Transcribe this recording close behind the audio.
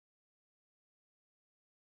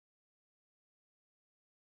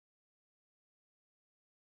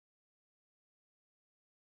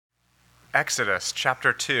Exodus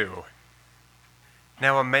chapter 2.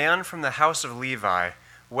 Now a man from the house of Levi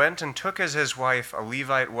went and took as his wife a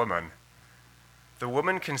Levite woman. The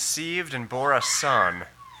woman conceived and bore a son,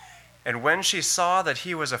 and when she saw that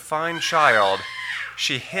he was a fine child,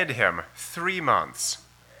 she hid him 3 months.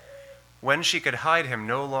 When she could hide him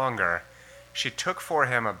no longer, she took for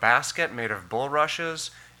him a basket made of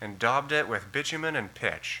bulrushes and daubed it with bitumen and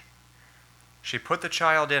pitch. She put the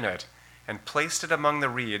child in it and placed it among the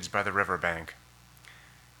reeds by the river bank.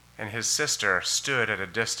 And his sister stood at a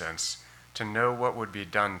distance to know what would be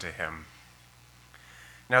done to him.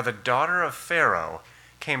 Now the daughter of Pharaoh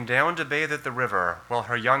came down to bathe at the river while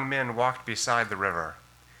her young men walked beside the river.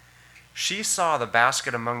 She saw the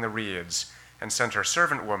basket among the reeds and sent her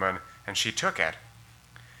servant woman, and she took it.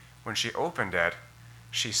 When she opened it,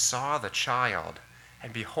 she saw the child,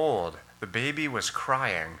 and behold, the baby was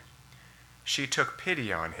crying. She took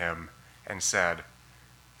pity on him and said,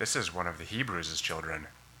 "This is one of the Hebrews' children."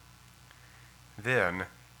 Then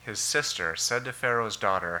his sister said to Pharaoh's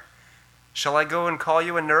daughter, "Shall I go and call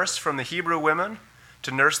you a nurse from the Hebrew women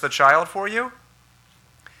to nurse the child for you?"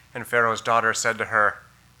 And Pharaoh's daughter said to her,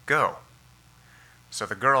 "Go." So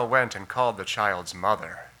the girl went and called the child's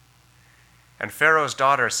mother. And Pharaoh's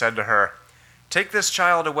daughter said to her, "Take this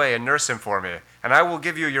child away and nurse him for me, and I will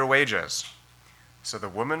give you your wages." So the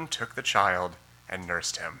woman took the child and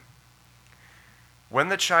nursed him. When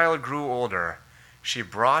the child grew older, she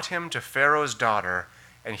brought him to Pharaoh's daughter,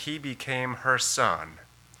 and he became her son.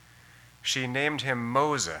 She named him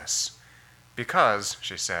Moses, because,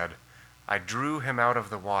 she said, "I drew him out of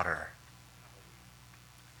the water."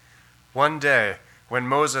 One day, when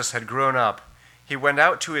Moses had grown up, he went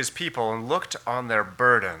out to his people and looked on their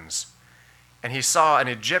burdens. And he saw an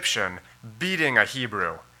Egyptian beating a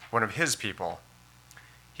Hebrew, one of his people.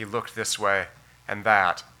 He looked this way and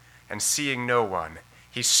that, and seeing no one,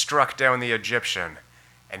 he struck down the Egyptian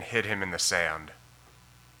and hid him in the sand.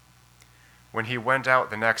 When he went out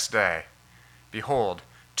the next day, behold,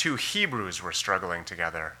 2 Hebrews were struggling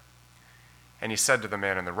together. And he said to the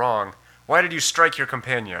man in the wrong, "Why did you strike your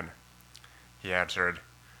companion?" He answered,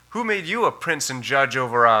 "Who made you a prince and judge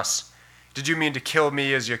over us? Did you mean to kill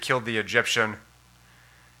me as you killed the Egyptian?"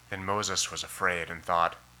 Then Moses was afraid and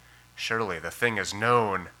thought, "Surely the thing is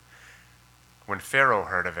known." When Pharaoh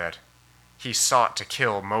heard of it, he sought to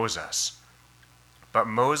kill Moses. But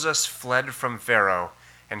Moses fled from Pharaoh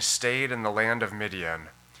and stayed in the land of Midian,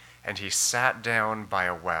 and he sat down by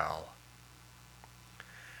a well.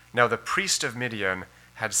 Now the priest of Midian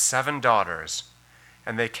had 7 daughters,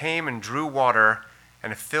 and they came and drew water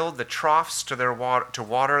and filled the troughs to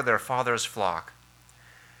water their father's flock.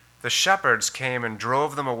 The shepherds came and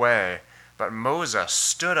drove them away, but Moses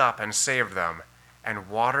stood up and saved them and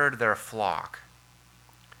watered their flock.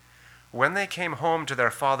 When they came home to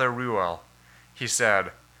their father Reuel, he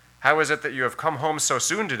said, "How is it that you have come home so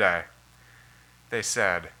soon today?" They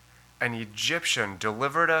said, "An Egyptian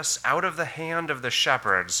delivered us out of the hand of the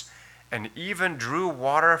shepherds, and even drew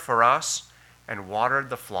water for us and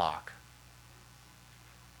watered the flock."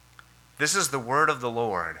 This is the word of the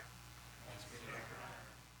Lord.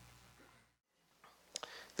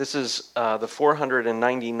 This is the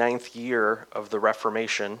 499th year of the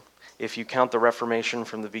Reformation, if you count the Reformation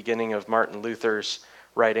from the beginning of Martin Luther's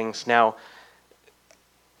writings. Now,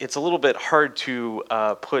 it's a little bit hard to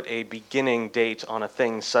put a beginning date on a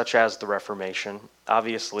thing such as the Reformation.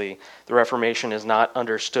 Obviously, the Reformation is not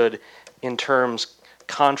understood in terms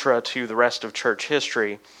contra to the rest of church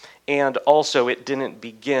history, and also it didn't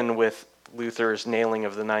begin with Luther's nailing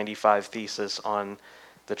of the 95 Theses on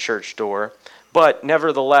the church door. But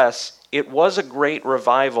nevertheless, it was a great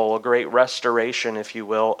revival, a great restoration, if you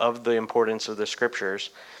will, of the importance of the Scriptures.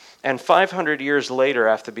 And 500 years later,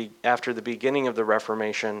 after the beginning of the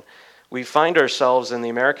Reformation, we find ourselves in the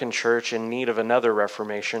American church in need of another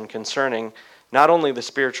Reformation concerning not only the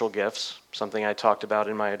spiritual gifts, something I talked about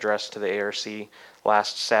in my address to the ARC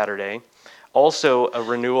last Saturday, also a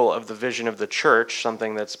renewal of the vision of the church,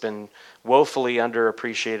 something that's been woefully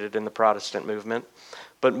underappreciated in the Protestant movement.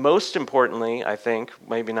 But most importantly, I think,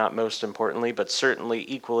 maybe not most importantly, but certainly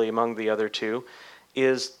equally among the other two,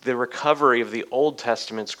 is the recovery of the Old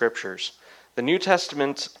Testament scriptures. The New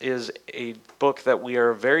Testament is a book that we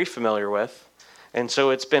are very familiar with, and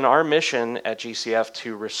so it's been our mission at GCF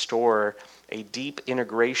to restore a deep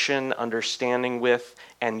integration, understanding with,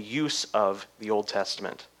 and use of the Old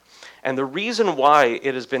Testament. And the reason why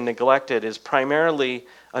it has been neglected is primarily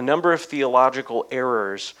a number of theological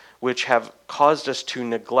errors which have caused us to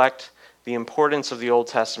neglect the importance of the Old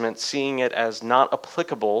Testament, seeing it as not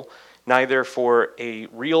applicable neither for a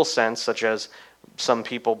real sense, such as Some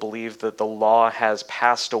people believe that the law has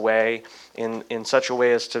passed away in such a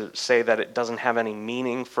way as to say that it doesn't have any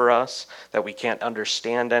meaning for us, that we can't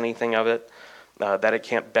understand anything of it, that it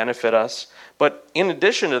can't benefit us. But in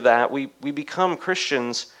addition to that, we become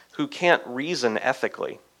Christians who can't reason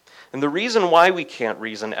ethically. And the reason why we can't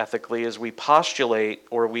reason ethically is we postulate,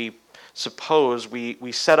 or we suppose,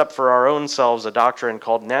 we set up for our own selves a doctrine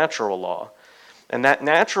called natural law. And that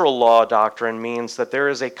natural law doctrine means that there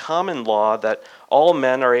is a common law that all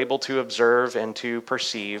men are able to observe and to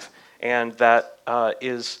perceive, and that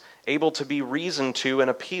is able to be reasoned to and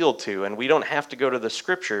appealed to. And we don't have to go to the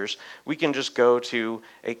scriptures. We can just go to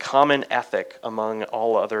a common ethic among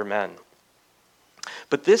all other men.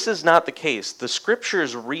 But this is not the case. The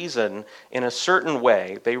scriptures reason in a certain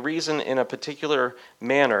way. They reason in a particular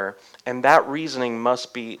manner, and that reasoning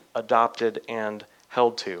must be adopted and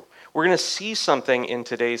held to. We're going to see something in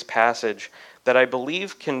today's passage that I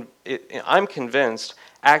believe I'm convinced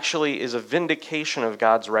actually is a vindication of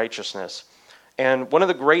God's righteousness. And one of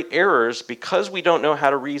the great errors, because we don't know how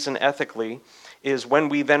to reason ethically, is when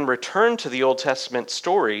we then return to the Old Testament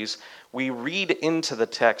stories, we read into the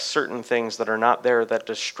text certain things that are not there, that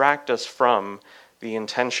distract us from the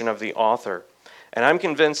intention of the author. And I'm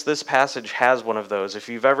convinced this passage has one of those. If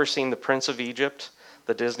you've ever seen The Prince of Egypt,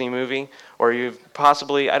 the Disney movie, or you've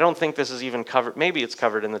possibly, I don't think this is even covered, maybe it's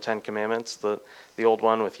covered in the Ten Commandments, the old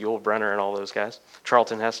one with Yul Brynner and all those guys,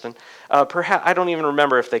 Charlton Heston. Perhaps I don't even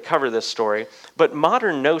remember if they cover this story, but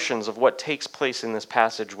modern notions of what takes place in this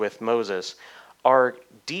passage with Moses are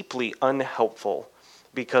deeply unhelpful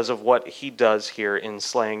because of what he does here in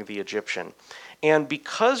slaying the Egyptian. And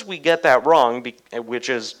because we get that wrong, which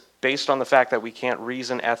is based on the fact that we can't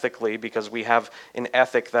reason ethically because we have an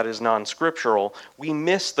ethic that is non-scriptural, we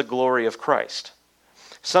miss the glory of Christ.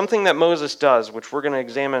 Something that Moses does, which we're going to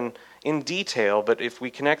examine in detail, but if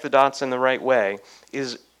we connect the dots in the right way,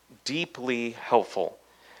 is deeply helpful.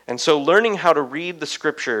 And so learning how to read the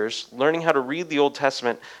scriptures, learning how to read the Old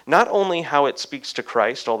Testament, not only how it speaks to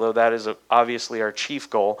Christ, although that is obviously our chief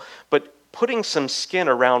goal, but putting some skin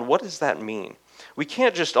around what does that mean? We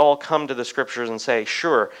can't just all come to the scriptures and say,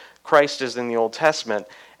 sure, Christ is in the Old Testament,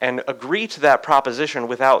 and agree to that proposition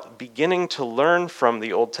without beginning to learn from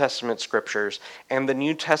the Old Testament scriptures and the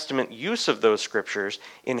New Testament use of those scriptures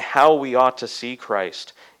in how we ought to see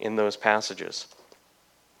Christ in those passages.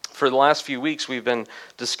 For the last few weeks, we've been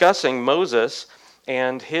discussing Moses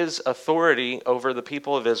and his authority over the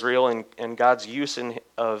people of Israel and God's use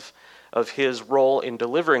of his role in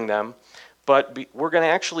delivering them. But we're going to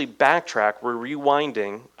actually backtrack. We're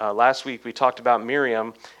rewinding. Last week we talked about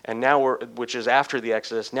Miriam, and now which is after the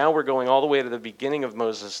Exodus. Now we're going all the way to the beginning of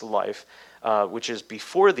Moses' life, which is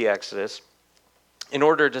before the Exodus, in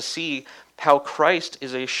order to see how Christ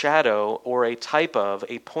is a shadow or a type of,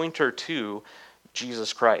 a pointer to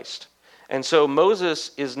Jesus Christ. And so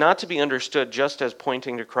Moses is not to be understood just as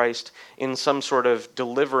pointing to Christ in some sort of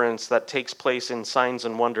deliverance that takes place in signs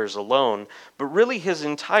and wonders alone, but really his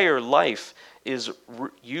entire life is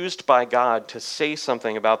used by God to say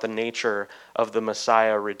something about the nature of the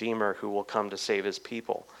Messiah Redeemer who will come to save his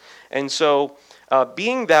people. And so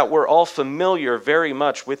being that we're all familiar very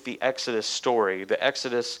much with the Exodus story, the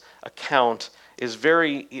Exodus account is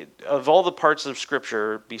of all the parts of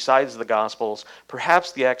Scripture, besides the Gospels,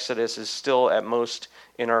 perhaps the Exodus is still at most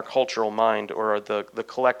in our cultural mind, or the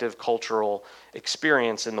collective cultural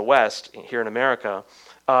experience in the West, here in America.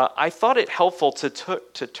 I thought it helpful to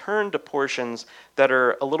turn to portions that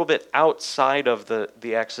are a little bit outside of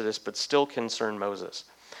the Exodus, but still concern Moses.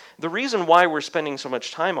 The reason why we're spending so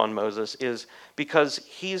much time on Moses is because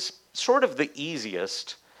he's sort of the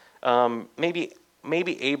easiest,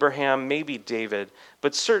 maybe Abraham, maybe David,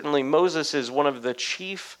 but certainly Moses is one of the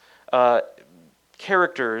chief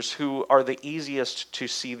characters who are the easiest to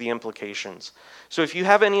see the implications. So if you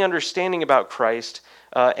have any understanding about Christ,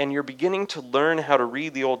 and you're beginning to learn how to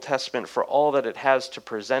read the Old Testament for all that it has to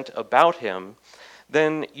present about him,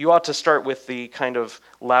 then you ought to start with the kind of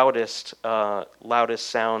loudest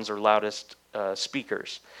sounds or loudest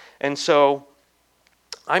speakers. And so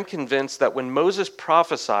I'm convinced that when Moses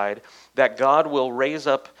prophesied that God will raise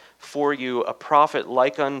up for you a prophet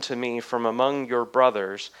like unto me from among your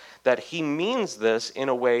brothers, that he means this in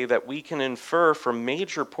a way that we can infer from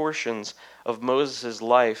major portions of Moses'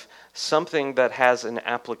 life something that has an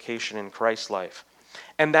application in Christ's life.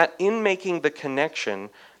 And that in making the connection,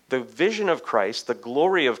 the vision of Christ, the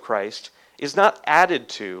glory of Christ, is not added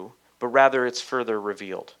to, but rather it's further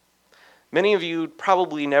revealed. Many of you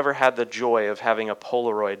probably never had the joy of having a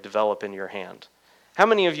Polaroid develop in your hand. How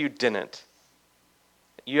many of you didn't?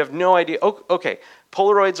 You have no idea. Oh, okay,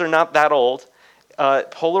 Polaroids are not that old,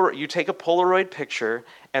 You take a Polaroid picture,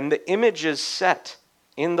 and the image is set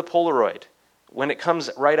in the Polaroid when it comes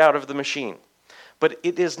right out of the machine. But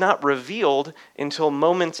it is not revealed until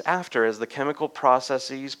moments after, as the chemical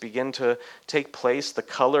processes begin to take place. The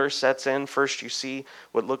color sets in. First you see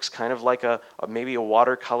what looks kind of like maybe a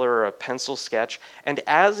watercolor or a pencil sketch. And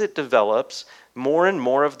as it develops, more and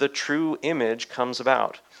more of the true image comes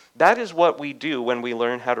about. That is what we do when we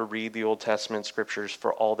learn how to read the Old Testament scriptures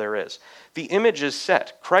for all there is. The image is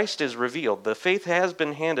set. Christ is revealed. The faith has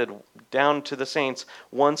been handed down to the saints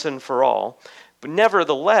once and for all. But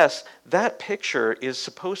nevertheless, that picture is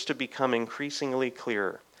supposed to become increasingly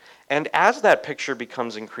clearer. And as that picture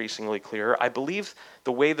becomes increasingly clearer, I believe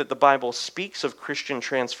the way that the Bible speaks of Christian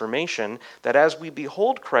transformation, that as we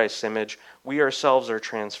behold Christ's image, we ourselves are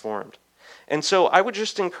transformed. And so I would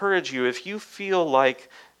just encourage you, if you feel like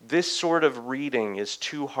this sort of reading is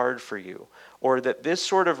too hard for you, or that this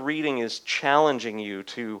sort of reading is challenging you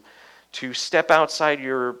to step outside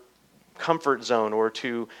your comfort zone, or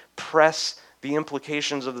to press the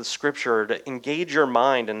implications of the scripture, to engage your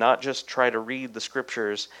mind and not just try to read the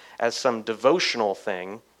scriptures as some devotional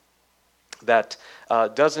thing that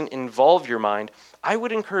doesn't involve your mind, I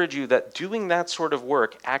would encourage you that doing that sort of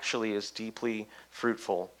work actually is deeply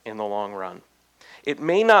fruitful in the long run. It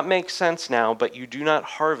may not make sense now, but you do not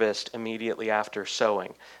harvest immediately after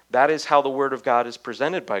sowing. That is how the Word of God is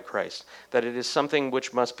presented by Christ, that it is something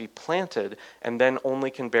which must be planted and then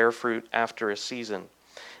only can bear fruit after a season.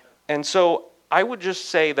 And so I would just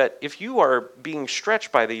say that if you are being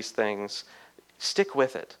stretched by these things, stick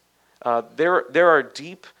with it. There are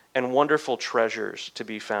deep and wonderful treasures to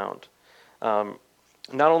be found. Not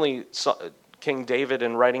only King David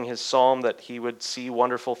in writing his psalm that he would see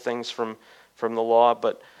wonderful things from the law,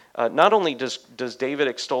 but not only does David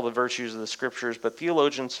extol the virtues of the scriptures, but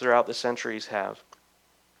theologians throughout the centuries have.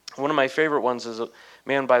 One of my favorite ones is a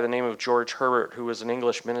man by the name of George Herbert, who was an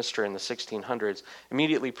English minister in the 1600s,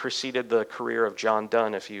 immediately preceded the career of John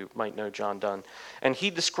Donne, if you might know John Donne. And he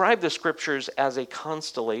described the scriptures as a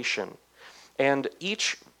constellation. And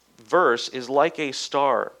each verse is like a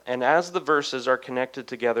star. And as the verses are connected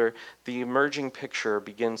together, the emerging picture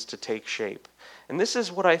begins to take shape. And this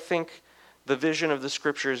is what I think the vision of the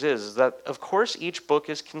scriptures is that, of course, each book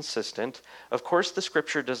is consistent. Of course, the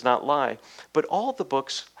scripture does not lie. But all the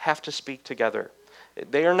books have to speak together.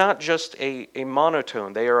 They are not just a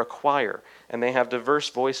monotone. They are a choir, and they have diverse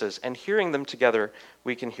voices. And hearing them together,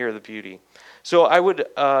 we can hear the beauty. So I would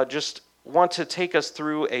just want to take us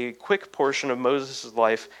through a quick portion of Moses'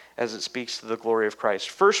 life as it speaks to the glory of Christ.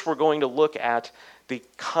 First, we're going to look at the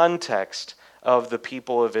context of the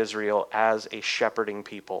people of Israel as a shepherding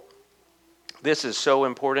people. This is so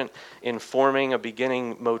important in forming a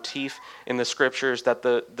beginning motif in the scriptures that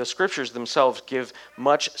the scriptures themselves give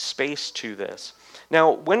much space to this.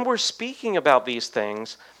 Now, when we're speaking about these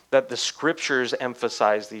things, that the scriptures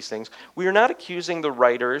emphasize these things, we are not accusing the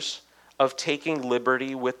writers of taking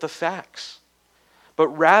liberty with the facts, but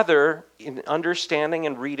rather, in understanding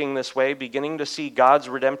and reading this way, beginning to see God's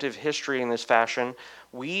redemptive history in this fashion,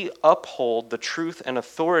 we uphold the truth and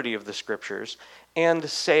authority of the scriptures and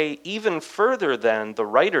say even further than the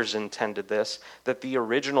writers intended this, that the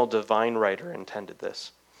original divine writer intended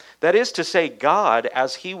this. That is to say, God,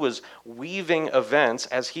 as he was weaving events,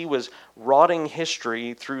 as he was wroughting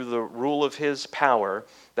history through the rule of his power,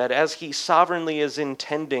 that as he sovereignly is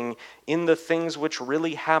intending in the things which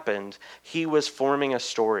really happened, he was forming a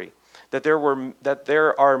story. That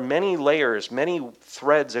there are many layers, many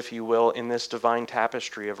threads, if you will, in this divine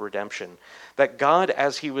tapestry of redemption. That God,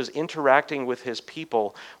 as he was interacting with his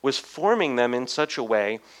people, was forming them in such a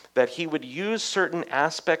way that he would use certain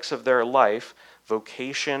aspects of their life,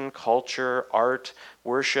 vocation, culture, art,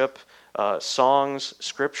 worship, songs,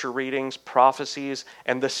 scripture readings, prophecies,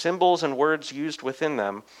 and the symbols and words used within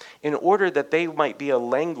them, in order that they might be a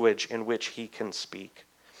language in which he can speak.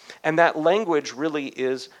 And that language really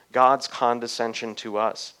is God's condescension to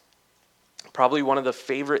us. Probably one of the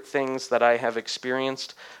favorite things that I have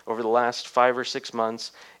experienced over the last 5 or 6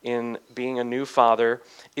 months in being a new father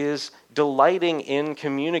is delighting in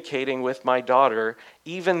communicating with my daughter,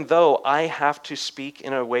 even though I have to speak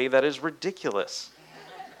in a way that is ridiculous.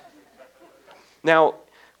 Now,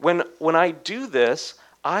 when I do this,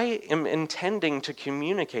 I am intending to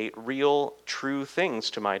communicate real, true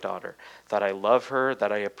things to my daughter. That I love her,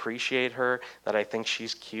 that I appreciate her, that I think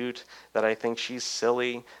she's cute, that I think she's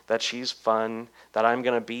silly, that she's fun, that I'm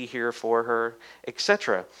going to be here for her,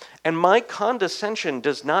 etc. And my condescension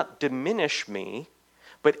does not diminish me,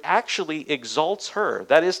 but actually exalts her.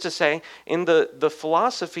 That is to say, in the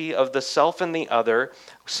philosophy of the self and the other,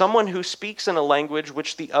 someone who speaks in a language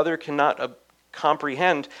which the other cannot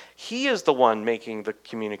comprehend, he is the one making the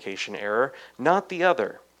communication error, not the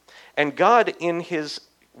other. And God, in his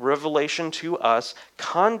revelation to us,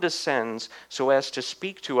 condescends so as to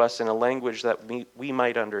speak to us in a language that we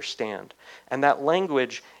might understand. And that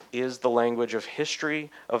language is the language of history,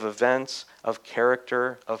 of events, of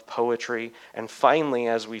character, of poetry, and finally,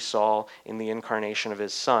 as we saw in the incarnation of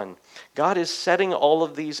his Son. God is setting all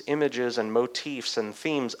of these images and motifs and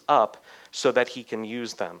themes up so that he can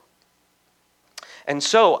use them. And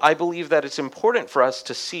so I believe that it's important for us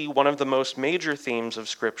to see one of the most major themes of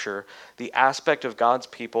Scripture, the aspect of God's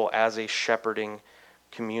people as a shepherding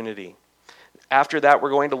community. After that,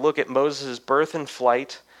 we're going to look at Moses' birth and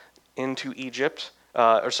flight into Egypt,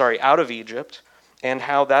 out of Egypt, and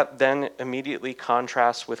how that then immediately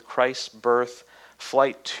contrasts with Christ's birth,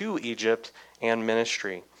 flight to Egypt, and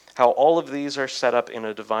ministry. How all of these are set up in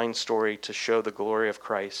a divine story to show the glory of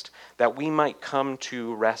Christ, that we might come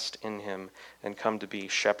to rest in him and come to be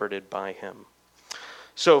shepherded by him.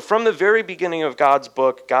 So from the very beginning of God's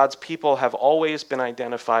book, God's people have always been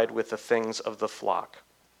identified with the things of the flock.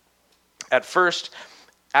 At first,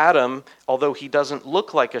 Adam, although he doesn't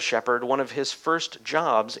look like a shepherd, one of his first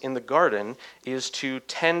jobs in the garden is to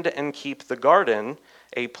tend and keep the garden,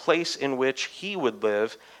 a place in which he would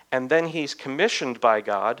live, and then he's commissioned by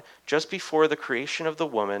God, just before the creation of the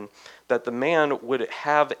woman, that the man would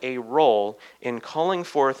have a role in calling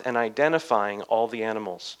forth and identifying all the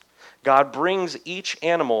animals. God brings each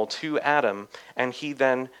animal to Adam, and he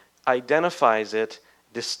then identifies it,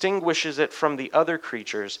 distinguishes it from the other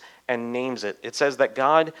creatures, and names it. It says that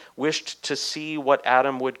God wished to see what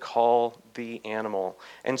Adam would call the animal.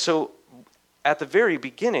 And so at the very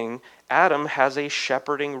beginning, Adam has a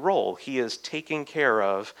shepherding role. He is taking care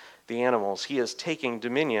of the animals. He is taking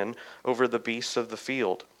dominion over the beasts of the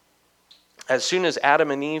field. As soon as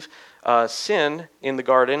Adam and Eve sin in the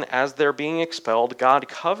garden, as they're being expelled, God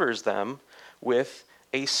covers them with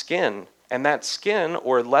a skin. And that skin,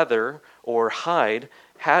 or leather, or hide,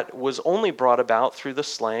 was only brought about through the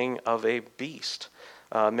slaying of a beast.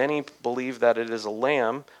 Many believe that it is a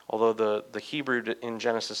lamb, although the Hebrew in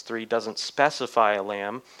Genesis 3 doesn't specify a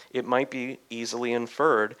lamb. It might be easily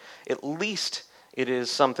inferred. At least it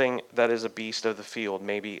is something that is a beast of the field,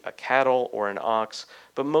 maybe a cattle or an ox,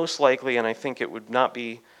 but most likely, and I think it would not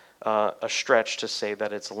be a stretch to say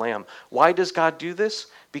that it's a lamb. Why does God do this?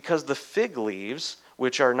 Because the fig leaves,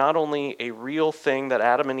 which are not only a real thing that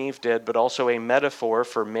Adam and Eve did, but also a metaphor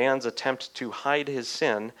for man's attempt to hide his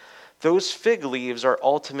sin, those fig leaves are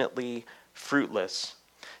ultimately fruitless.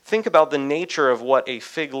 Think about the nature of what a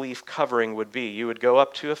fig leaf covering would be. You would go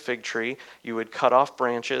up to a fig tree, you would cut off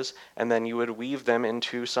branches, and then you would weave them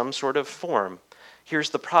into some sort of form. Here's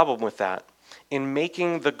the problem with that. In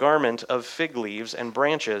making the garment of fig leaves and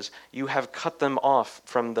branches, you have cut them off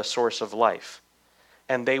from the source of life,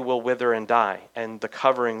 and they will wither and die, and the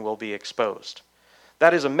covering will be exposed.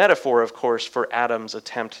 That is a metaphor, of course, for Adam's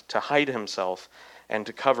attempt to hide himself and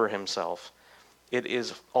to cover himself. It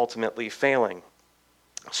is ultimately failing.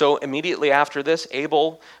 So immediately after this,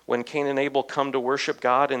 Abel, when Cain and Abel come to worship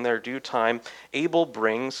God in their due time, Abel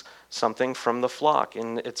brings something from the flock.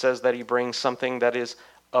 And it says that he brings something that is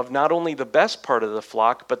of not only the best part of the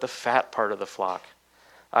flock, but the fat part of the flock.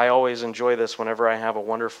 I always enjoy this whenever I have a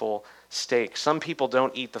wonderful steak. Some people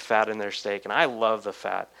don't eat the fat in their steak, and I love the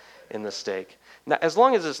fat in the steak. Now, as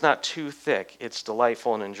long as it's not too thick, it's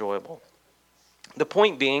delightful and enjoyable. The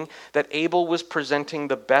point being that Abel was presenting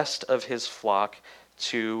the best of his flock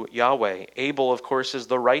to Yahweh. Abel, of course, is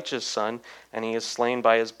the righteous son, and he is slain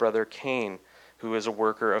by his brother Cain, who is a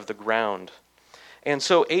worker of the ground. And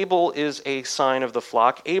so Abel is a sign of the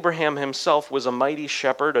flock. Abraham himself was a mighty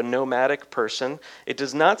shepherd, a nomadic person. It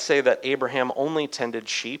does not say that Abraham only tended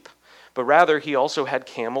sheep, but rather he also had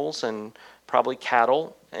camels and probably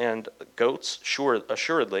cattle and goats,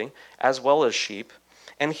 assuredly, as well as sheep.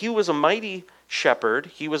 And he was a mighty shepherd.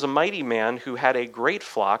 He was a mighty man who had a great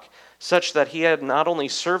flock, such that he had not only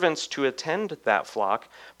servants to attend that flock,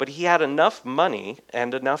 but he had enough money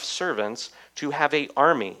and enough servants to have an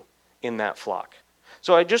army in that flock.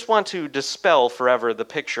 So I just want to dispel forever the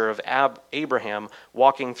picture of Abraham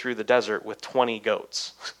walking through the desert with 20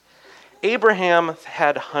 goats. Abraham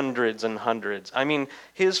had hundreds and hundreds. I mean,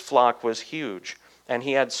 his flock was huge, and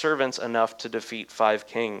he had servants enough to defeat 5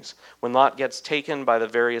 kings. When Lot gets taken by the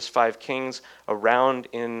various 5 kings around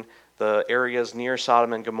in the areas near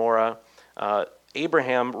Sodom and Gomorrah,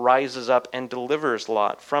 Abraham rises up and delivers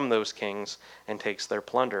Lot from those kings and takes their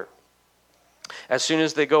plunder. As soon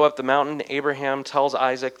as they go up the mountain, Abraham tells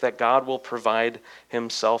Isaac that God will provide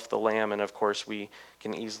himself the lamb, and of course we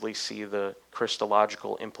can easily see the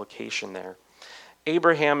Christological implication there.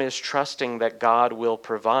 Abraham is trusting that God will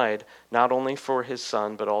provide not only for his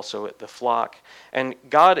son, but also the flock. And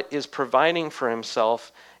God is providing for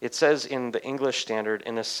himself, it says in the English Standard,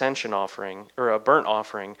 an ascension offering, or a burnt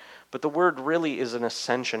offering, but the word really is an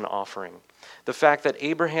ascension offering. The fact that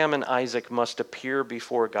Abraham and Isaac must appear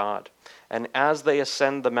before God. And as they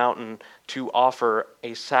ascend the mountain to offer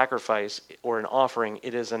a sacrifice or an offering,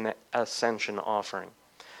 it is an ascension offering.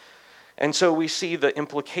 And so we see the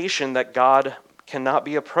implication that God cannot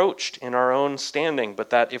be approached in our own standing, but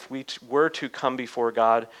that if we were to come before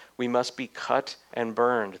God, we must be cut and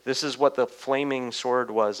burned. This is what the flaming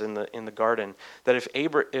sword was in the garden. That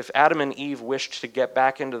if Adam and Eve wished to get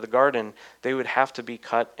back into the garden, they would have to be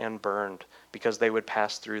cut and burned because they would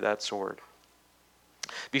pass through that sword.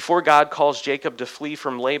 Before God calls Jacob to flee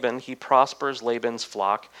from Laban, he prospers Laban's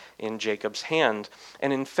flock in Jacob's hand.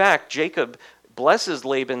 And in fact, Jacob blesses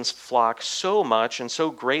Laban's flock so much and so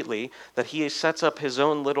greatly that he sets up his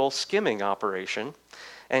own little skimming operation,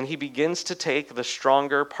 and he begins to take the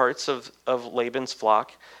stronger parts of Laban's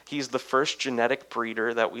flock. He's the first genetic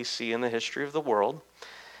breeder that we see in the history of the world.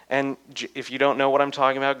 And if you don't know what I'm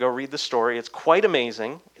talking about, go read the story. It's quite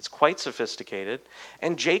amazing. It's quite sophisticated.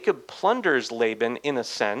 And Jacob plunders Laban in a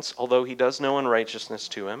sense, although he does no unrighteousness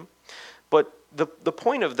to him. But the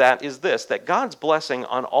point of that is this, that God's blessing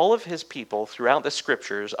on all of his people throughout the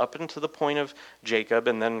scriptures, up until the point of Jacob,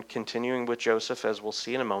 and then continuing with Joseph, as we'll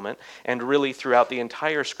see in a moment, and really throughout the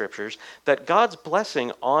entire scriptures, that God's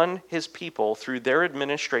blessing on his people through their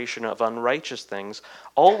administration of unrighteous things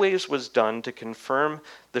always was done to confirm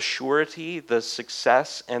the surety, the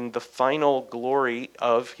success, and the final glory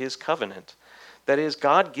of his covenant. That is,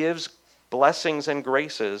 God gives blessings and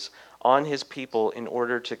graces on his people in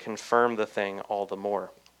order to confirm the thing all the more.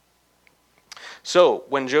 So,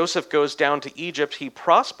 when Joseph goes down to Egypt, he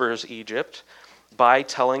prospers Egypt by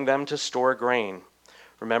telling them to store grain.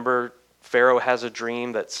 Remember, Pharaoh has a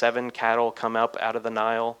dream that 7 cattle come up out of the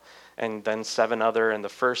Nile, and then 7 other, and the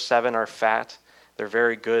first 7 are fat. They're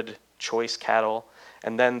very good, choice cattle.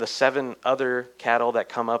 And then the 7 other cattle that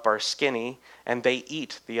come up are skinny, and they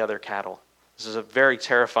eat the other cattle. This is a very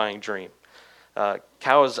terrifying dream.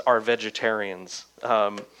 Cows are vegetarians.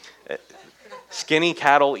 Skinny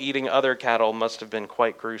cattle eating other cattle must have been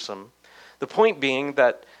quite gruesome. The point being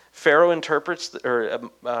that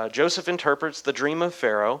Joseph interprets the dream of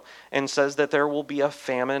Pharaoh and says that there will be a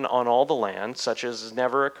famine on all the land, such as has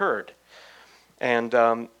never occurred. And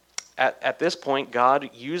at this point, God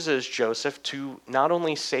uses Joseph to not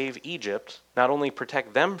only save Egypt, not only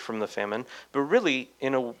protect them from the famine, but really,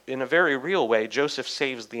 in a very real way, Joseph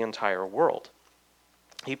saves the entire world.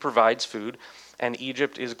 He provides food, and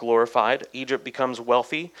Egypt is glorified. Egypt becomes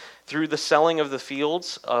wealthy through the selling of the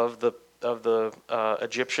fields of the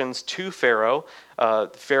Egyptians to Pharaoh.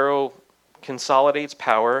 Pharaoh consolidates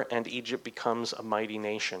power, and Egypt becomes a mighty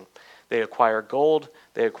nation. They acquire gold,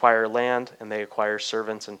 they acquire land, and they acquire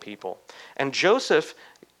servants and people. And Joseph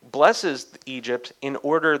blesses Egypt in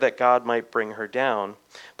order that God might bring her down.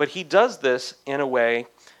 But he does this in a way,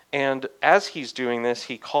 and as he's doing this,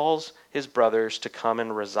 he calls his brothers to come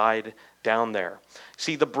and reside down there.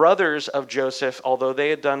 See, the brothers of Joseph, although they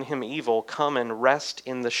had done him evil, come and rest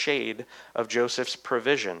in the shade of Joseph's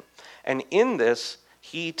provision. And in this,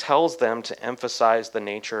 he tells them to emphasize the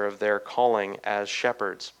nature of their calling as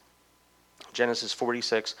shepherds. Genesis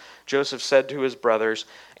 46, Joseph said to his brothers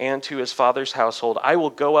and to his father's household, I will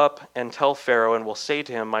go up and tell Pharaoh and will say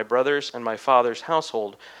to him, my brothers and my father's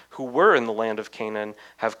household, who were in the land of Canaan,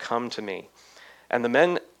 have come to me. And the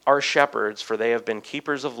men are shepherds, for they have been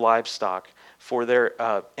keepers of livestock,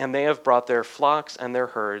 and they have brought their flocks and their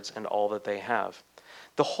herds and all that they have.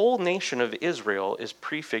 The whole nation of Israel is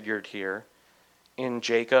prefigured here in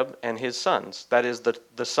Jacob and his sons. That is,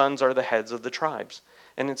 the sons are the heads of the tribes.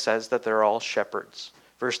 And it says that they're all shepherds.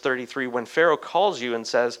 Verse 33, when Pharaoh calls you and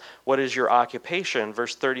says, what is your occupation?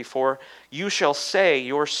 Verse 34, you shall say,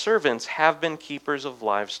 your servants have been keepers of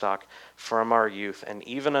livestock from our youth, and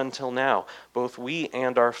even until now, both we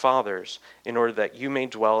and our fathers, in order that you may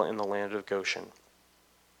dwell in the land of Goshen.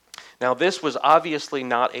 Now this was obviously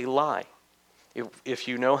not a lie. If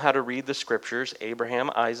you know how to read the scriptures, Abraham,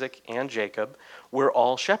 Isaac, and Jacob were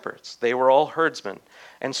all shepherds. They were all herdsmen.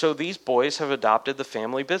 And so these boys have adopted the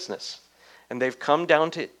family business. And they've come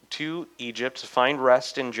down to Egypt to find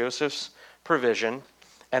rest in Joseph's provision.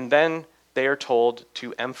 And then they are told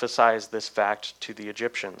to emphasize this fact to the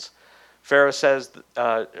Egyptians. Joseph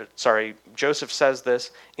says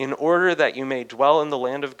this, in order that you may dwell in the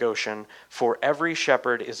land of Goshen, for every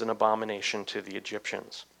shepherd is an abomination to the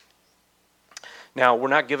Egyptians. Now, we're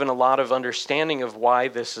not given a lot of understanding of why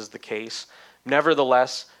this is the case.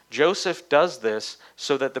 Nevertheless, Joseph does this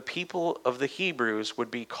so that the people of the Hebrews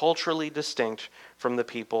would be culturally distinct from the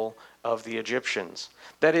people of the Egyptians.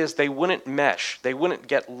 That is, they wouldn't mesh. They wouldn't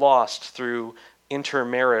get lost through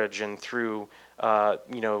intermarriage and through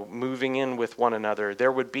moving in with one another.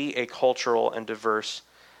 There would be a cultural and diverse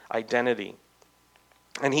identity.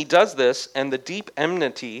 And he does this, and the deep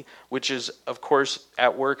enmity, which is, of course,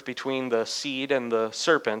 at work between the seed and the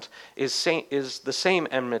serpent, is the same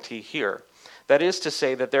enmity here. That is to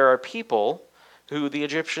say that there are people who the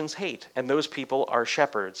Egyptians hate, and those people are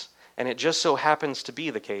shepherds. And it just so happens to be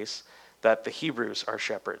the case that the Hebrews are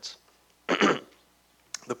shepherds.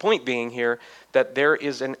 The point being here that there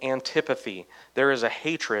is an antipathy, there is a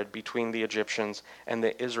hatred between the Egyptians and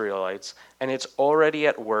the Israelites, and it's already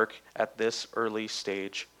at work at this early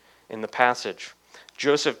stage in the passage.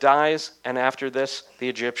 Joseph dies, and after this, the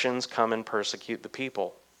Egyptians come and persecute the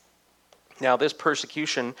people. Now, this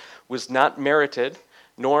persecution was not merited,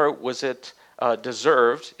 nor was it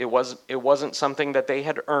deserved. It wasn't something that they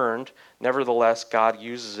had earned. Nevertheless, God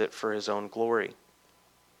uses it for his own glory.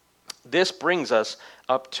 This brings us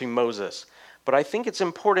up to Moses. But I think it's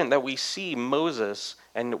important that we see Moses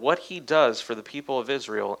and what he does for the people of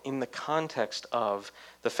Israel in the context of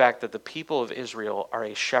the fact that the people of Israel are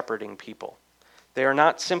a shepherding people. They are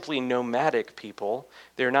not simply nomadic people.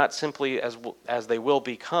 They are not simply, as they will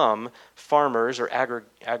become, farmers or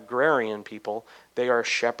agrarian people. They are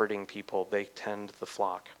shepherding people. They tend the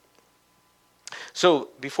flock. So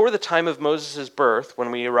before the time of Moses' birth, when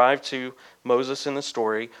we arrive to Moses in the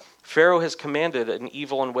story, Pharaoh has commanded an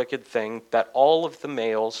evil and wicked thing, that all of the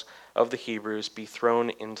males of the Hebrews be thrown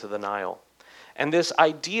into the Nile. And this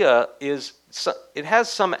idea it has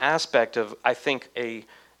some aspect of, I think, a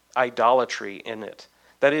idolatry in it.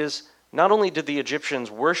 That is, not only did the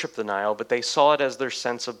Egyptians worship the Nile, but they saw it as their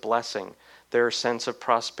sense of blessing, their sense of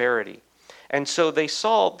prosperity. And so they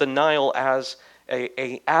saw the Nile as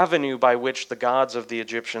a avenue by which the gods of the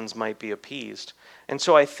Egyptians might be appeased. And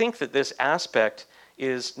so I think that this aspect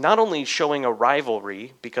is not only showing a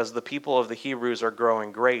rivalry because the people of the Hebrews are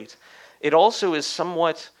growing great, it also is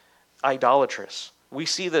somewhat idolatrous. We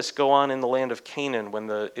see this go on in the land of Canaan when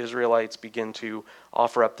the Israelites begin to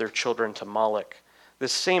offer up their children to Moloch.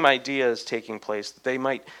 This same idea is taking place, that they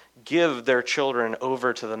might give their children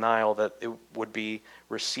over to the Nile, that it would be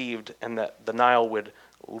received and that the Nile would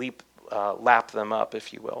lap them up,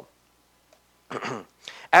 if you will.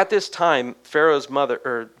 At this time,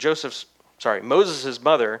 Moses'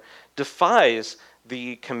 mother defies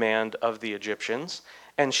the command of the Egyptians,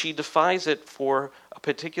 and she defies it for a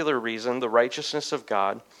particular reason, the righteousness of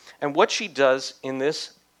God. And what she does in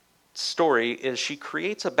this story is she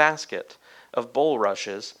creates a basket of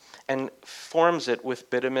bulrushes and forms it with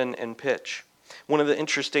bitumen and pitch. One of the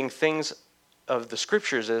interesting things of the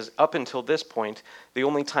scriptures is, up until this point, the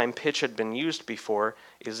only time pitch had been used before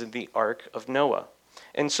is in the Ark of Noah.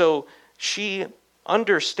 And so she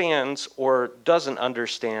understands or doesn't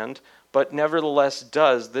understand, but nevertheless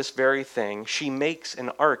does this very thing. She makes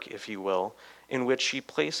an ark, if you will, in which she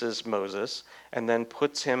places Moses and then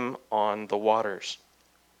puts him on the waters.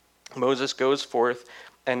 Moses goes forth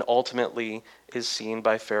and ultimately is seen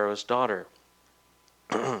by Pharaoh's daughter.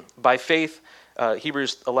 By faith,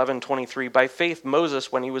 Hebrews 11:23, by faith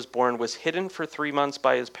Moses, when he was born, was hidden for 3 months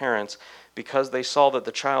by his parents because they saw that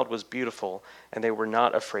the child was beautiful and they were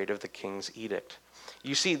not afraid of the king's edict.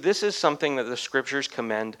 You see, this is something that the scriptures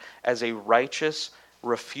commend as a righteous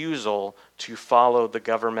refusal to follow the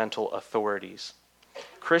governmental authorities.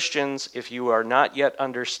 Christians, if you are not yet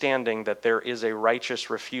understanding that there is a righteous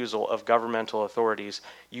refusal of governmental authorities,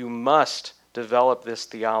 you must develop this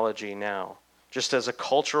theology now. Just as a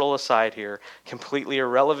cultural aside here, completely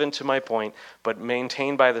irrelevant to my point, but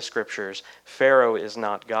maintained by the scriptures, Pharaoh is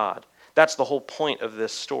not God. That's the whole point of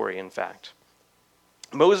this story, in fact.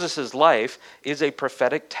 Moses' life is a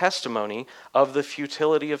prophetic testimony of the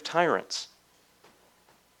futility of tyrants.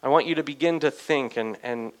 I want you to begin to think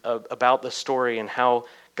about the story and how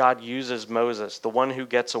God uses Moses, the one who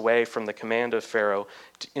gets away from the command of Pharaoh,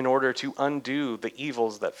 in order to undo the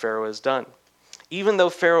evils that Pharaoh has done. Even though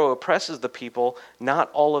Pharaoh oppresses the people,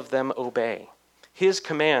 not all of them obey. His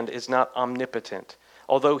command is not omnipotent.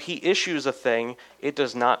 Although he issues a thing, it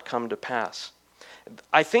does not come to pass.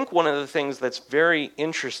 I think one of the things that's very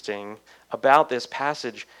interesting about this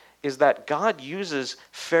passage is that God uses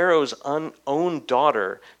Pharaoh's own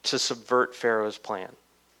daughter to subvert Pharaoh's plan.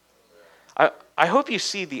 I hope you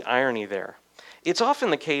see the irony there. It's often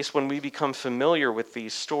the case when we become familiar with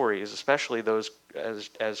these stories, especially those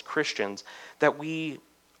as Christians, that we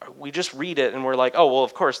just read it and we're like, oh, well,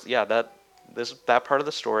 of course, yeah, that part of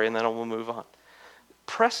the story, and then we'll move on.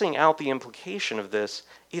 pressing out the implication of this,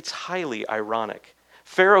 it's highly ironic.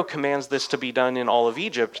 Pharaoh commands this to be done in all of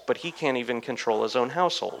Egypt, but he can't even control his own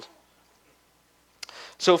household.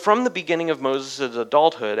 So from the beginning of Moses'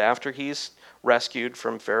 adulthood, after he's rescued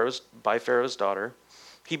by Pharaoh's daughter,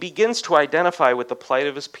 he begins to identify with the plight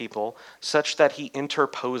of his people such that he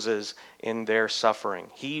interposes in their suffering.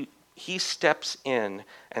 He steps in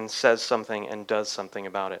and says something and does something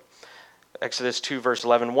about it. Exodus 2, verse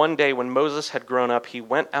 11, one day when Moses had grown up, he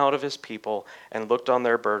went out of his people and looked on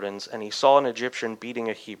their burdens, and he saw an Egyptian beating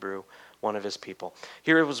a Hebrew, one of his people.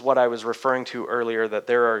 Here was what I was referring to earlier, that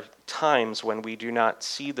there are times when we do not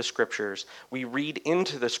see the scriptures. We read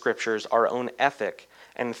into the scriptures our own ethic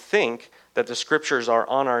and think that the scriptures are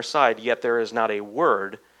on our side, yet there is not a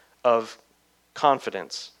word of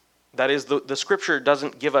confidence. That is, the scripture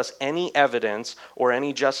doesn't give us any evidence or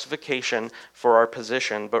any justification for our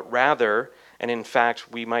position, but rather, and in fact,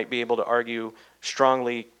 we might be able to argue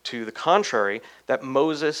strongly to the contrary, that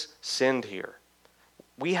Moses sinned here.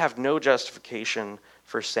 We have no justification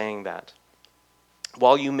for saying that.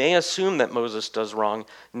 While you may assume that Moses does wrong,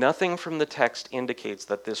 nothing from the text indicates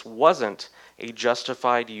that this wasn't a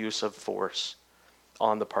justified use of force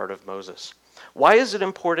on the part of Moses. Why is it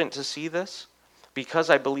important to see this? Because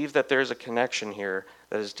I believe that there's a connection here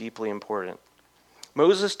that is deeply important.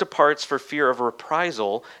 Moses departs for fear of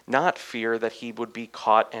reprisal, not fear that he would be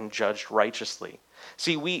caught and judged righteously.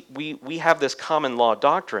 See, we have this common law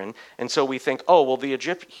doctrine, and so we think,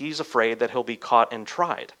 he's afraid that he'll be caught and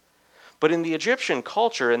tried. But in the Egyptian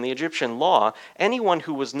culture and the Egyptian law, anyone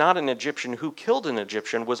who was not an Egyptian who killed an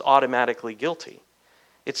Egyptian was automatically guilty.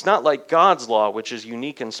 It's not like God's law, which is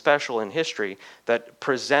unique and special in history, that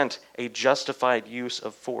present a justified use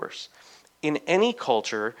of force. In any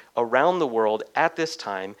culture around the world at this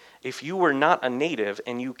time, if you were not a native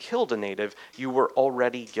and you killed a native, you were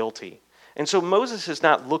already guilty. And so Moses is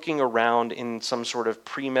not looking around in some sort of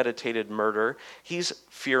premeditated murder. He's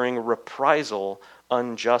fearing reprisal,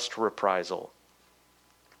 unjust reprisal.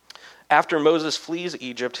 After Moses flees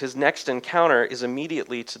Egypt, his next encounter is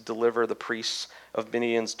immediately to deliver the priests of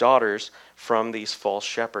Midian's daughters from these false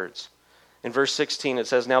shepherds. In verse 16 it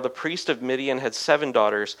says, "Now the priest of Midian had 7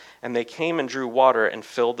 daughters, and they came and drew water and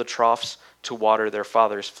filled the troughs to water their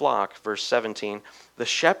father's flock." Verse 17, "The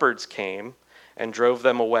shepherds came and drove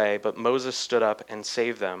them away, but Moses stood up and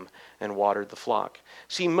saved them and watered the flock."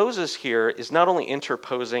 See, Moses here is not only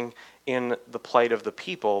interposing in the plight of the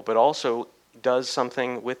people, but also does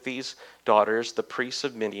something with these daughters, the priests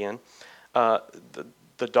of Midian,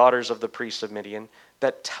 the daughters of the priests of Midian,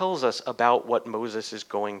 that tells us about what Moses is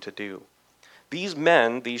going to do. These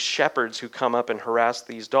men, these shepherds who come up and harass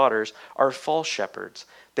these daughters, are false shepherds.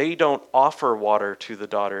 They don't offer water to the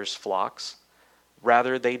daughters' flocks.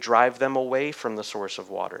 Rather, they drive them away from the source of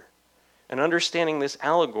water. And understanding this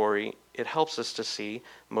allegory, it helps us to see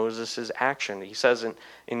Moses' action. He says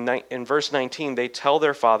in verse 19, "They tell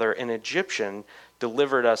their father, 'An Egyptian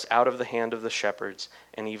delivered us out of the hand of the shepherds,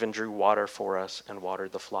 and even drew water for us and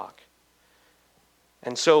watered the flock.'"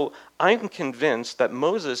 And so I'm convinced that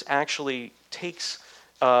Moses actually takes,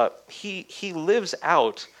 he lives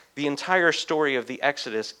out the entire story of the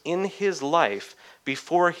Exodus in his life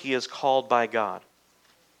before he is called by God.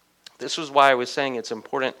 This was why I was saying it's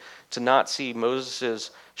important to not see Moses'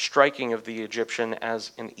 striking of the Egyptian as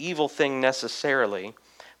an evil thing necessarily,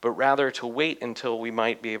 but rather to wait until we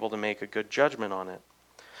might be able to make a good judgment on it.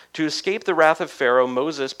 To escape the wrath of Pharaoh,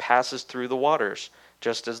 Moses passes through the waters,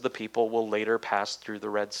 just as the people will later pass through the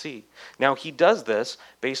Red Sea. Now, he does this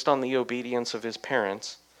based on the obedience of his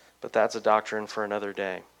parents, but that's a doctrine for another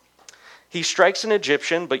day. He strikes an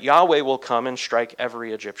Egyptian, but Yahweh will come and strike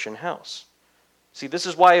every Egyptian house. See, this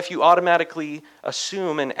is why if you automatically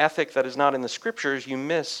assume an ethic that is not in the scriptures, you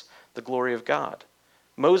miss the glory of God.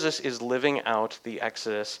 Moses is living out the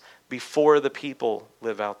Exodus before the people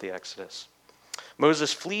live out the Exodus.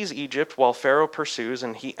 Moses flees Egypt while Pharaoh pursues,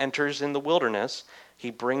 and he enters in the wilderness.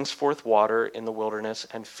 He brings forth water in the wilderness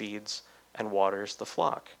and feeds and waters the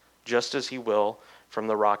flock, just as he will from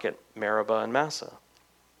the rock at Meribah and Massah.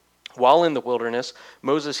 While in the wilderness,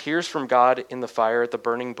 Moses hears from God in the fire at the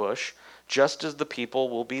burning bush, just as the people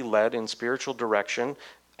will be led in spiritual direction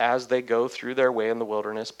as they go through their way in the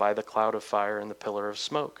wilderness by the cloud of fire and the pillar of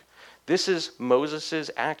smoke. This is Moses'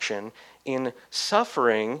 action in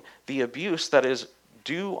suffering the abuse that is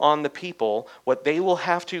due on the people, what they will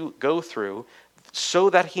have to go through, so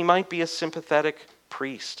that he might be a sympathetic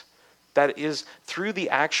priest. That is, through the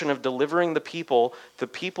action of delivering the people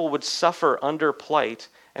would suffer under plight,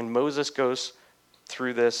 and Moses goes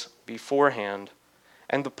through this beforehand.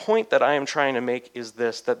 And the point that I am trying to make is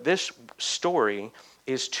this, that this story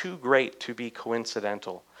is too great to be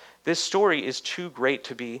coincidental. This story is too great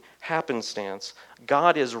to be happenstance.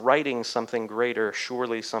 God is writing something greater,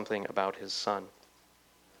 surely something about his son.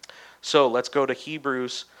 So let's go to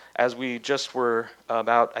Hebrews, as we just were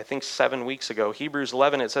about, 7 weeks ago. Hebrews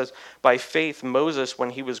 11, it says, "By faith Moses,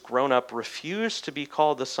 when he was grown up, refused to be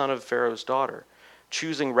called the son of Pharaoh's daughter,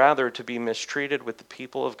 choosing rather to be mistreated with the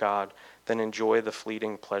people of God than enjoy the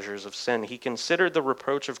fleeting pleasures of sin. He considered the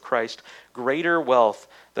reproach of Christ greater wealth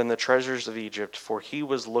than the treasures of Egypt, for he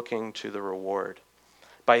was looking to the reward.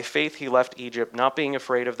 By faith he left Egypt, not being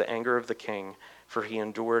afraid of the anger of the king, for he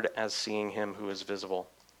endured as seeing him who is visible."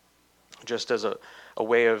 Just as a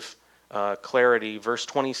way of clarity, verse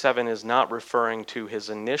 27 is not referring to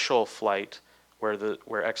his initial flight,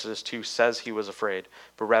 where Exodus 2 says he was afraid,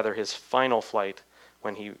 but rather his final flight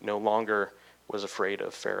when he no longer was afraid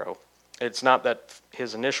of Pharaoh. It's not that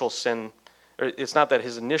his initial sin, or it's not that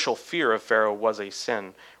his initial fear of Pharaoh was a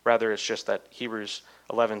sin. Rather, it's just that Hebrews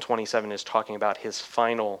 11:27 is talking about his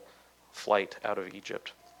final flight out of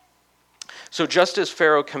Egypt. So just as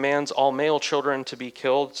Pharaoh commands all male children to be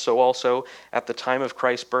killed, so also at the time of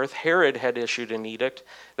Christ's birth, Herod had issued an edict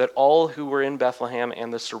that all who were in Bethlehem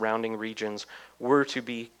and the surrounding regions were to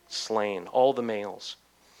be slain, all the males.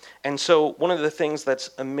 And so one of the things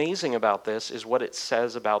that's amazing about this is what it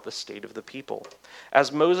says about the state of the people.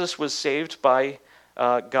 As Moses was saved by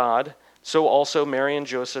God, so also Mary and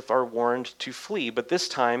Joseph are warned to flee. But this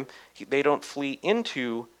time, they don't flee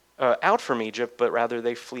out from Egypt, but rather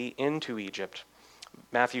they flee into Egypt.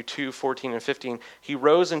 Matthew 2:14 and 15, "He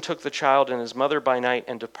rose and took the child and his mother by night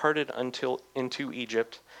and departed into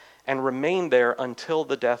Egypt and remained there until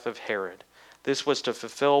the death of Herod. This was to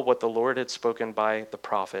fulfill what the Lord had spoken by the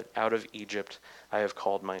prophet, 'Out of Egypt I have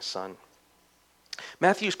called my son.'"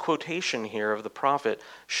 Matthew's quotation here of the prophet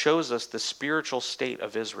shows us the spiritual state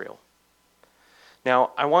of Israel.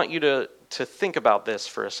 Now, I want you to think about this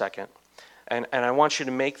for a second. And I want you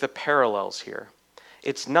to make the parallels here.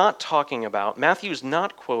 It's not talking about, Matthew's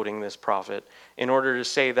not quoting this prophet in order to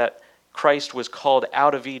say that Christ was called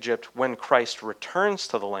out of Egypt when Christ returns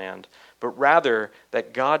to the land, but rather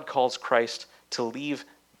that God calls Christ to leave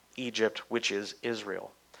Egypt, which is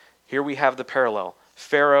Israel. Here we have the parallel.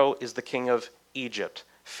 Pharaoh is the king of Egypt.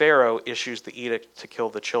 Pharaoh issues the edict to kill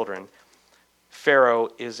the children. Pharaoh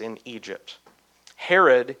is in Egypt.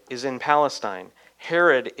 Herod is in Palestine.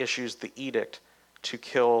 Herod issues the edict to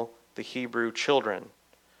kill the Hebrew children.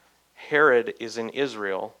 Herod is in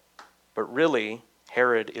Israel, but really,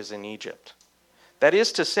 Herod is in Egypt. That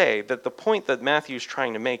is to say that the point that Matthew's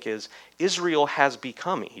trying to make is Israel has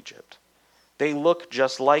become Egypt. They look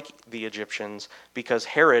just like the Egyptians because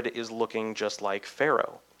Herod is looking just like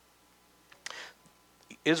Pharaoh.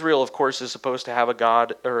 Israel, of course, is supposed to have a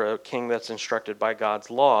god or a king that's instructed by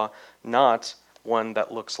God's law, not one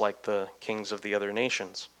that looks like the kings of the other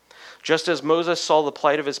nations. Just as Moses saw the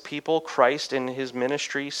plight of his people, Christ in his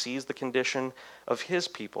ministry sees the condition of his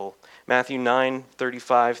people. Matthew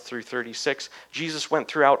 9:35 through 36, Jesus went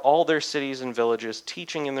throughout all their cities and villages,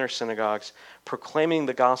 teaching in their synagogues, proclaiming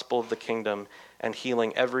the gospel of the kingdom, and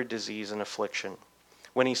healing every disease and affliction.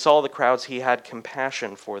 When he saw the crowds, he had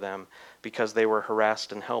compassion for them, because they were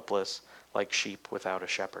harassed and helpless, like sheep without a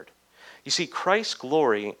shepherd. You see, Christ's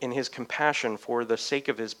glory in his compassion for the sake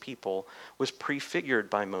of his people was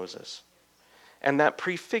prefigured by Moses. And that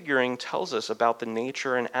prefiguring tells us about the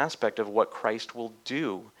nature and aspect of what Christ will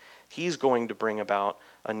do. He's going to bring about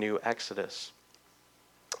a new Exodus.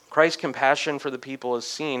 Christ's compassion for the people is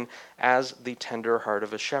seen as the tender heart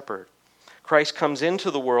of a shepherd. Christ comes into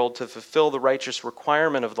the world to fulfill the righteous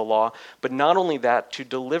requirement of the law, but not only that, to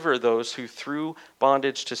deliver those who through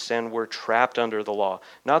bondage to sin were trapped under the law.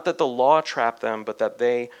 Not that the law trapped them, but that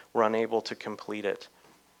they were unable to complete it.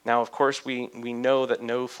 Now, of course, we know that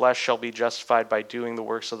no flesh shall be justified by doing the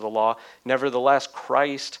works of the law. Nevertheless,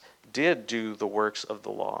 Christ did do the works of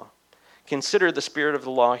the law. Consider the spirit of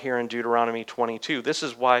the law here in Deuteronomy 22. This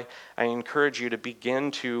is why I encourage you to begin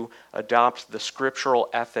to adopt the scriptural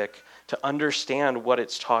ethic to understand what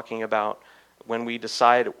it's talking about when we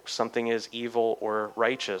decide something is evil or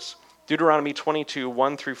righteous. Deuteronomy 22,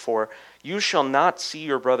 1 through 4, "You shall not see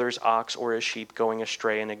your brother's ox or his sheep going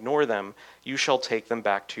astray and ignore them. You shall take them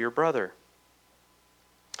back to your brother.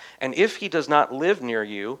 And if he does not live near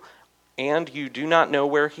you, and you do not know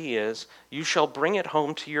where he is, you shall bring it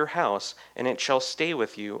home to your house, and it shall stay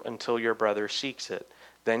with you until your brother seeks it.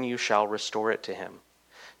 Then you shall restore it to him."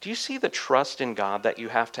 Do you see the trust in God that you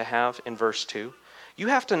have to have in verse 2? You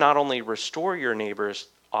have to not only restore your neighbor's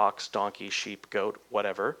ox, donkey, sheep, goat,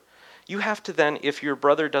 whatever, you have to then, if your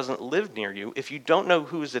brother doesn't live near you, if you don't know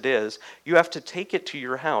whose it is, you have to take it to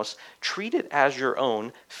your house, treat it as your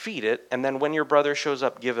own, feed it, and then when your brother shows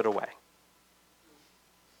up, give it away.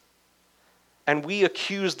 And we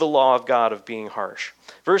accuse the law of God of being harsh.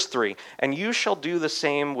 Verse 3, and you shall do the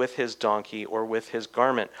same with his donkey or with his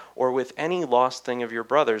garment or with any lost thing of your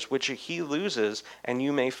brother's, which he loses and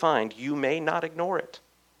you may find. You may not ignore it.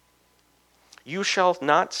 You shall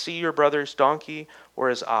not see your brother's donkey or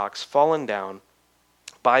his ox fallen down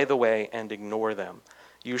by the way and ignore them.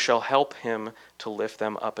 You shall help him to lift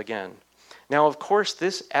them up again. Now, of course,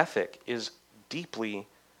 this ethic is deeply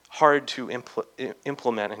hard to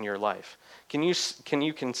implement in your life. Can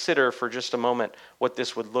you consider for just a moment what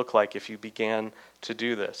this would look like if you began to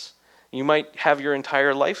do this? You might have your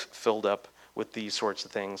entire life filled up with these sorts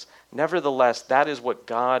of things. Nevertheless, that is what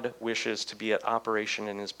God wishes to be at operation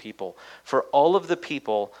in his people, for all of the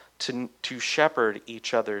people to shepherd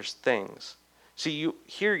each other's things. See,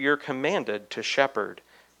 here you're commanded to shepherd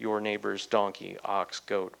your neighbor's donkey, ox,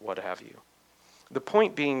 goat, what have you. The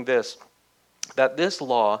point being this, that this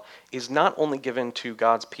law is not only given to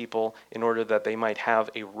God's people in order that they might have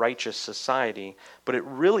a righteous society, but it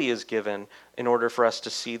really is given in order for us to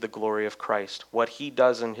see the glory of Christ, what he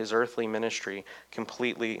does in his earthly ministry,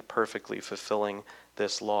 completely, perfectly fulfilling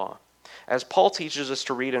this law. As Paul teaches us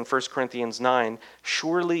to read in 1 Corinthians 9,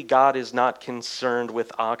 surely God is not concerned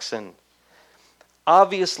with oxen.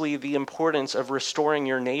 Obviously, the importance of restoring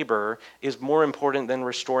your neighbor is more important than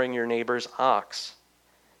restoring your neighbor's ox.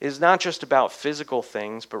 It is not just about physical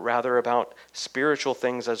things, but rather about spiritual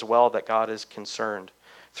things as well that God is concerned.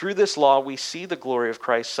 Through this law, we see the glory of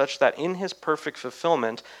Christ such that in his perfect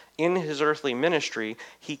fulfillment, in his earthly ministry,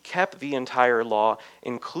 he kept the entire law,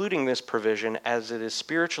 including this provision, as it is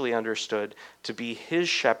spiritually understood to be his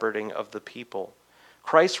shepherding of the people.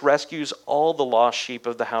 Christ rescues all the lost sheep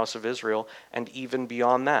of the house of Israel, and even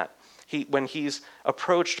beyond that. When he's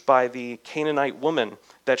approached by the Canaanite woman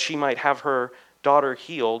that she might have her daughter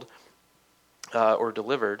healed or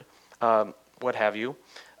delivered, what have you,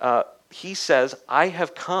 he says, I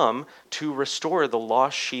have come to restore the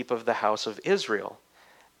lost sheep of the house of Israel.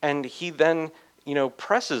 And he then,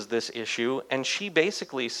 presses this issue, and she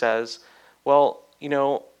basically says, well,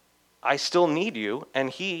 I still need you, and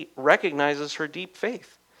he recognizes her deep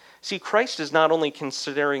faith. See, Christ is not only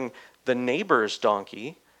considering the neighbor's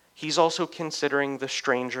donkey, he's also considering the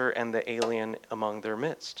stranger and the alien among their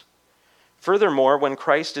midst. Furthermore, when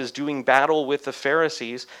Christ is doing battle with the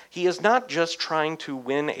Pharisees, he is not just trying to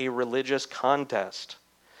win a religious contest.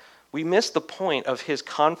 We miss the point of his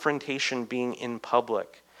confrontation being in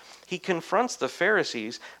public. He confronts the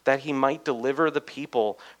Pharisees that he might deliver the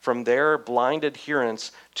people from their blind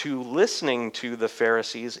adherence to listening to the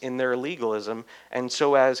Pharisees in their legalism, and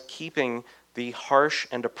so as keeping the harsh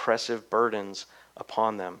and oppressive burdens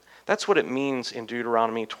upon them. That's what it means in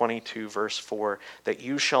Deuteronomy 22, verse 4, that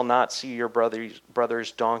you shall not see your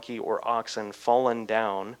brother's donkey or oxen fallen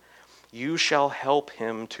down. You shall help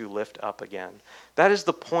him to lift up again. That is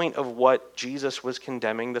the point of what Jesus was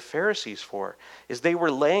condemning the Pharisees for, is they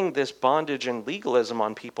were laying this bondage and legalism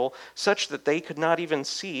on people such that they could not even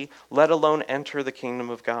see, let alone enter the kingdom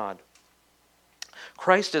of God.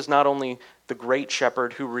 Christ is not only the great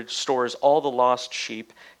shepherd who restores all the lost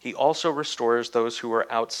sheep, he also restores those who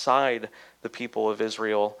are outside the people of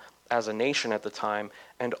Israel as a nation at the time,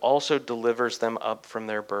 and also delivers them up from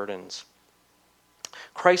their burdens.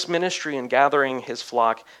 Christ's ministry in gathering his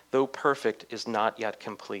flock, though perfect, is not yet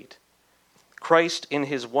complete. Christ, in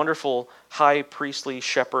his wonderful high priestly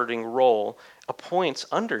shepherding role, appoints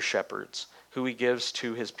under-shepherds who he gives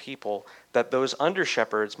to his people, that those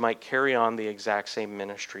under-shepherds might carry on the exact same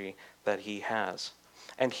ministry that he has.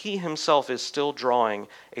 And he himself is still drawing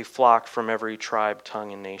a flock from every tribe,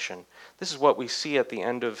 tongue, and nation. This is what we see at the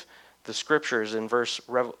end of the scriptures in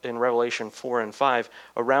Revelation 4 and 5.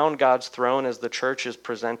 Around God's throne, as the church is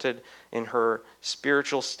presented in her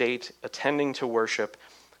spiritual state, attending to worship,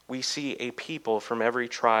 we see a people from every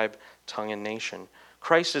tribe, tongue, and nation.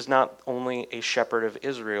 Christ is not only a shepherd of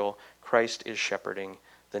Israel, Christ is shepherding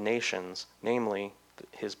the nations, namely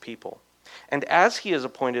his people. And as he is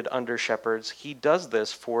appointed under shepherds, he does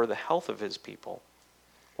this for the health of his people.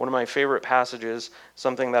 One of my favorite passages,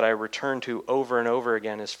 something that I return to over and over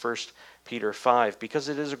again, is 1 Peter 5, because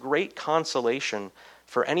it is a great consolation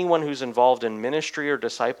for anyone who's involved in ministry or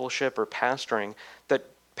discipleship or pastoring, that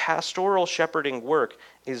pastoral shepherding work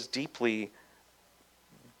is deeply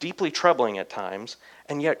troubling at times,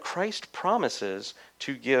 and yet Christ promises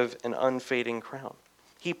to give an unfading crown.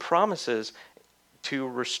 He promises to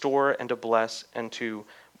restore and to bless and to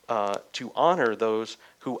honor those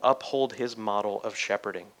who uphold his model of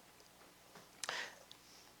shepherding.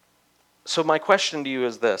 So my question to you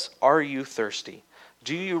is this: are you thirsty?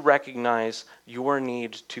 Do you recognize your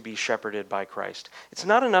need to be shepherded by Christ? It's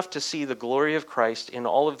not enough to see the glory of Christ in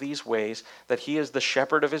all of these ways, that he is the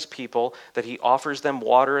shepherd of his people, that he offers them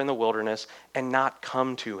water in the wilderness, and not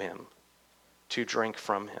come to him to drink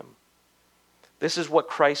from him. This is what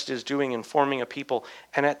Christ is doing in forming a people.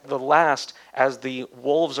 And at the last, as the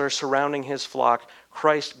wolves are surrounding his flock,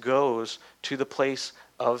 Christ goes to the place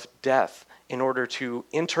of death in order to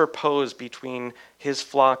interpose between his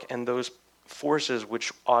flock and those forces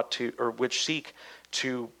which seek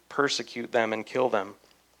to persecute them and kill them.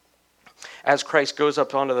 As Christ goes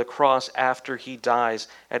up onto the cross after he dies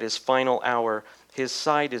at his final hour, his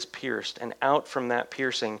side is pierced, and out from that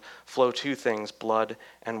piercing flow two things, blood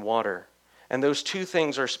and water. And those two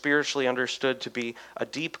things are spiritually understood to be a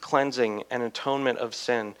deep cleansing and atonement of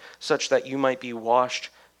sin, such that you might be washed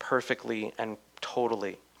perfectly and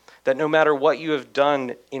totally. That no matter what you have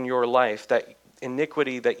done in your life, that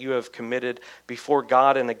iniquity that you have committed before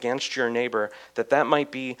God and against your neighbor, that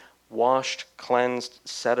might be washed, cleansed,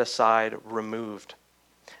 set aside, removed.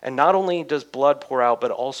 And not only does blood pour out,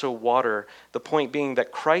 but also water, the point being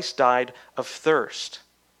that Christ died of thirst,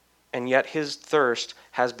 and yet his thirst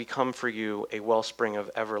has become for you a wellspring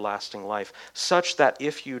of everlasting life, such that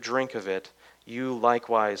if you drink of it, you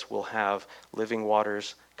likewise will have living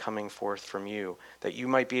waters coming forth from you, that you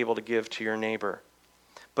might be able to give to your neighbor.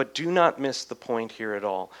 But do not miss the point here at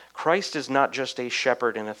all. Christ is not just a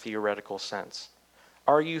shepherd in a theoretical sense.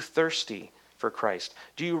 Are you thirsty for Christ?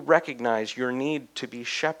 Do you recognize your need to be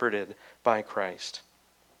shepherded by Christ?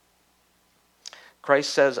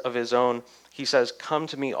 Christ says of his own, he says, "Come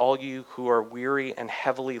to me, all you who are weary and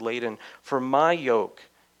heavily laden, for my yoke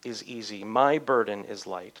is easy, my burden is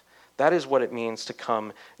light." That is what it means to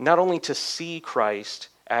come, not only to see Christ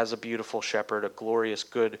as a beautiful shepherd, a glorious,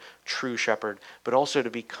 good, true shepherd, but also to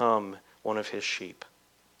become one of his sheep.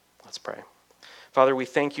 Let's pray. Father, we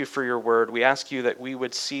thank you for your word. We ask you that we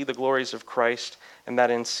would see the glories of Christ, and that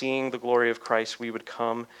in seeing the glory of Christ, we would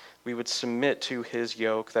come, we would submit to his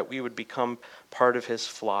yoke, that we would become part of his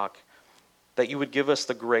flock, that you would give us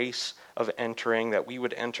the grace of entering, that we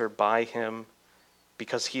would enter by him,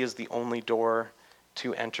 because he is the only door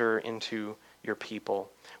to enter into your people.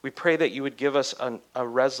 We pray that you would give us a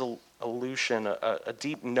resolution, a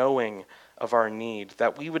deep knowing of our need,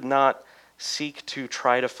 that we would not seek to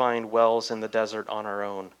try to find wells in the desert on our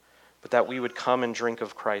own, but that we would come and drink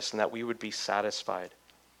of Christ and that we would be satisfied.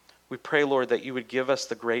 We pray, Lord, that you would give us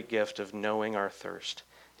the great gift of knowing our thirst.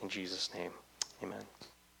 In Jesus' name, amen.